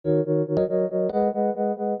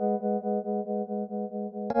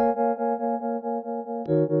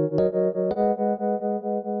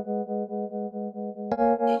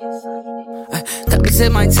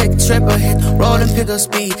It might take a trip or hit, roll and pick up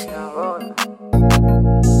speed.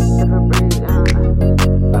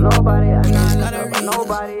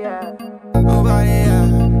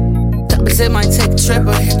 It might take a trip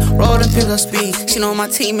or hit, roll and pick up speed. She know my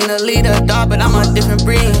team and the leader, dog, but I'm a different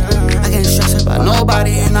breed. I can't stress about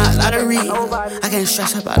nobody and not lie to read. I can't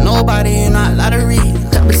stress about nobody and not lie to read.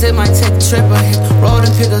 It might take a trip or hit, roll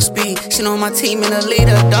and pick up speed. She know my team and the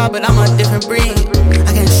leader, dog, but I'm a different breed.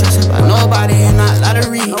 I can't stress about nobody and not lie to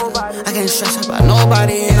read. I can't stress about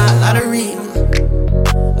nobody and not lie to read.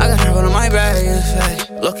 I got her on my bag,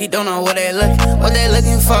 Loki don't know what they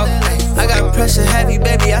looking for. I got pressure heavy,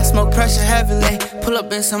 baby, I smoke pressure heavily. Pull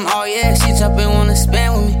up in some, oh yeah, she jumpin', wanna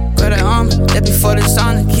spend with me. Grab that arm, that before the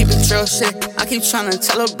sauna, keep it drill shit. I keep tryna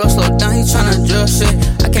tell her bro, slow down, he tryna drill shit.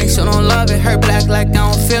 I can't show no love, it hurt black like I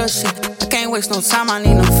don't feel shit. I can't waste no time, I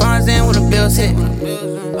need no funds in when the bills hit.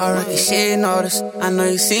 Alright, shit notice, I know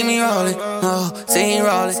you see me rollin', no, see me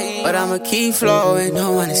rollin', but I'ma keep flowin',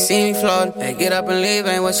 don't wanna see me floatin'. Hey, get up and leave,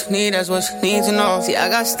 ain't what you need, that's what you need to know. See, I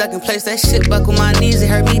got stuck in place, that shit buckle my knees, it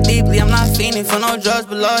hurt me deeply. I'm not fiending for no drugs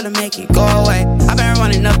below to make it go away. I been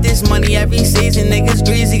running up this money every season, niggas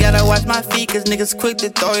greasy, gotta watch my feet, cause niggas quick to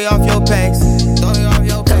throw you off your pace.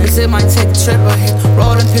 It might take a trip or hit,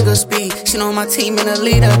 roll and pick up speed. She know my team and the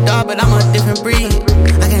leader, dog, but I'm a different breed.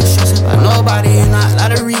 I can't stress about nobody and not lie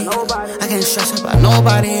to read. I can't stress about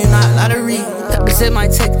nobody and not lie to read. It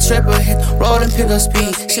might take a trip or hit, roll and pick up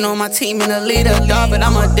speed. She know my team and the leader, dog, but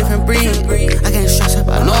I'm a different breed. I can't stress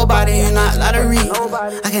about nobody and not lie to read.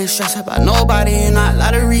 I can't stress about nobody and not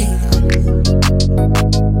lie to read.